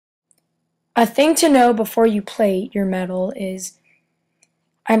A thing to know before you plate your metal is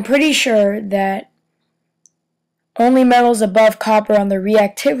I'm pretty sure that only metals above copper on the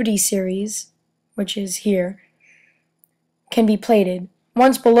reactivity series, which is here, can be plated.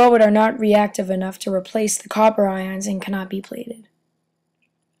 Ones below it are not reactive enough to replace the copper ions and cannot be plated.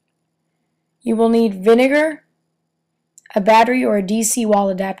 You will need vinegar, a battery or a DC wall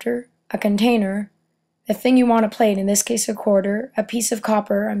adapter, a container, the thing you want to plate, in this case a quarter, a piece of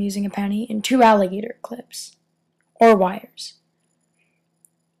copper, I'm using a penny, and 2 alligator clips, or wires.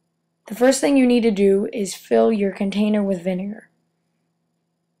 The first thing you need to do is fill your container with vinegar.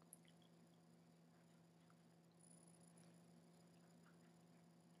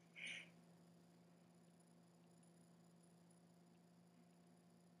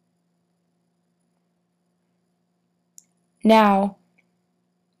 Now,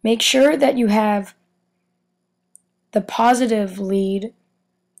 make sure that you have the positive lead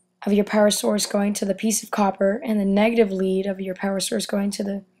of your power source going to the piece of copper and the negative lead of your power source going to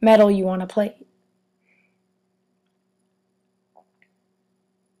the metal you want to plate.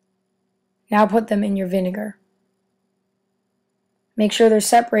 Now put them in your vinegar. Make sure they're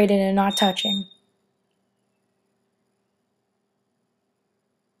separated and not touching.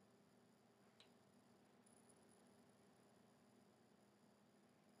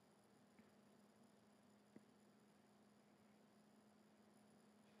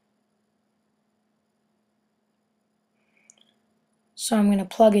 So I'm going to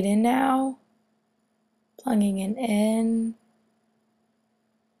plug it in now. Plugging it in.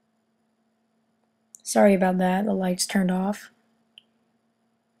 Sorry about that, the lights turned off.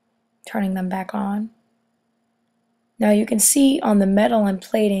 Turning them back on. Now you can see on the metal I'm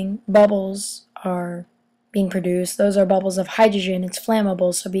plating, bubbles are being produced. Those are bubbles of hydrogen. It's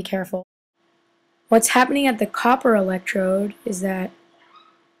flammable, so be careful. What's happening at the copper electrode is that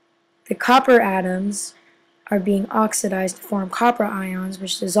the copper atoms are being oxidized to form copper ions,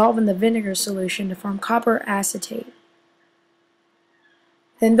 which dissolve in the vinegar solution to form copper acetate.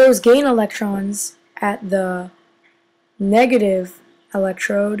 Then those gain electrons at the negative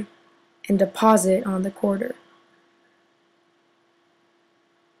electrode and deposit on the quarter.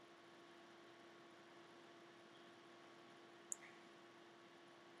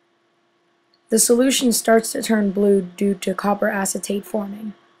 The solution starts to turn blue due to copper acetate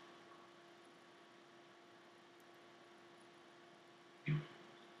forming.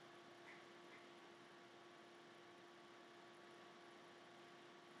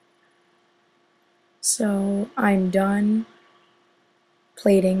 So I'm done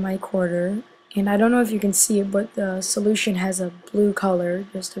plating my quarter, and I don't know if you can see it, but the solution has a blue color,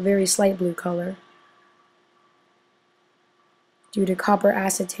 just a very slight blue color, due to copper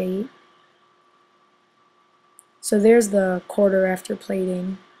acetate. So there's the quarter after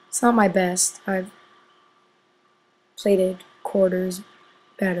plating. It's not my best. I've plated quarters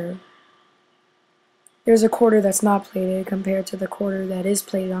better. There's a quarter that's not plated compared to the quarter that is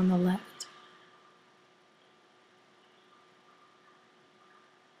plated on the left.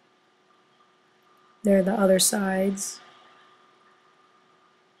 There are the other sides.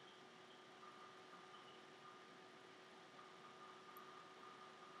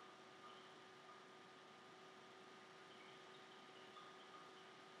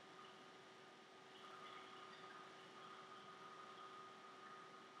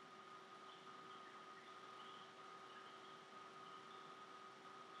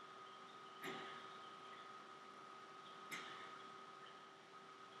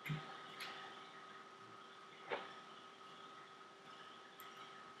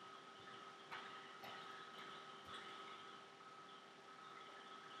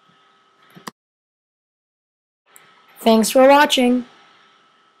 Thanks for watching.